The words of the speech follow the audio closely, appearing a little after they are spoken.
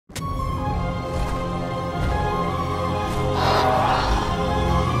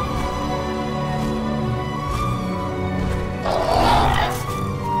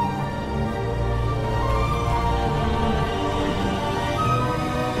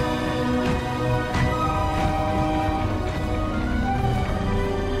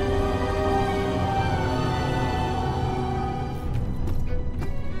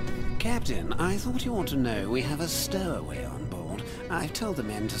Captain, I thought you ought to know we have a stowaway on board. I've told the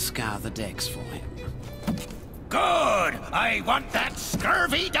men to scour the decks for him. Good! I want that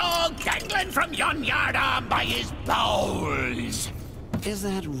scurvy dog dangling from yon yardarm by his bowels! Is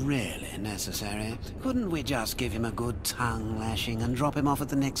that really necessary? Couldn't we just give him a good tongue lashing and drop him off at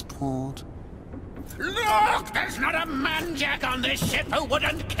the next port? Look! There's not a man-jack on this ship who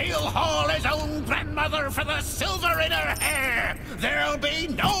wouldn't keel-haul his own grandmother for the silver in her hair! There'll be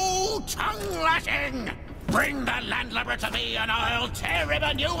no tongue-lashing! Bring the landlubber to me and I'll tear him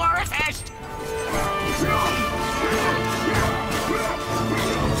a new orifice!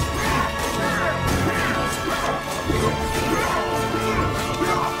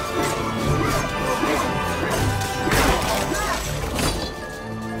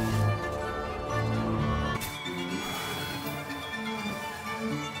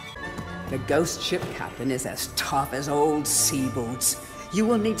 The ghost ship captain is as tough as old sea boots. You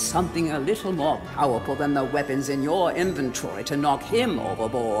will need something a little more powerful than the weapons in your inventory to knock him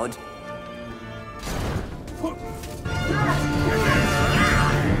overboard.